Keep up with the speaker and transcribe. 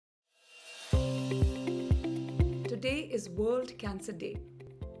is World Cancer Day.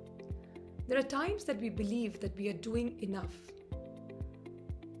 There are times that we believe that we are doing enough.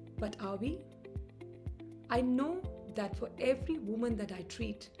 But are we? I know that for every woman that I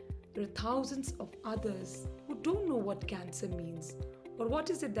treat, there are thousands of others who don't know what cancer means or what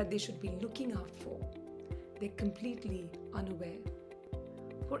is it that they should be looking out for. They're completely unaware.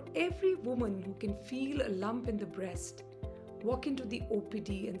 For every woman who can feel a lump in the breast, walk into the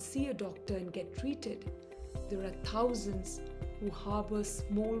OPD and see a doctor and get treated, there are thousands who harbor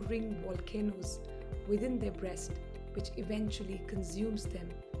smoldering volcanoes within their breast, which eventually consumes them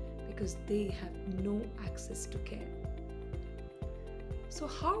because they have no access to care. So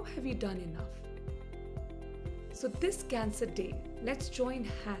how have you done enough? So this Cancer Day, let's join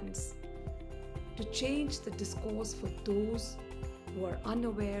hands to change the discourse for those who are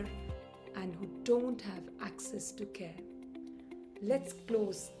unaware and who don't have access to care. Let's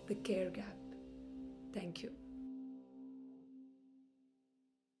close the care gap. Thank you.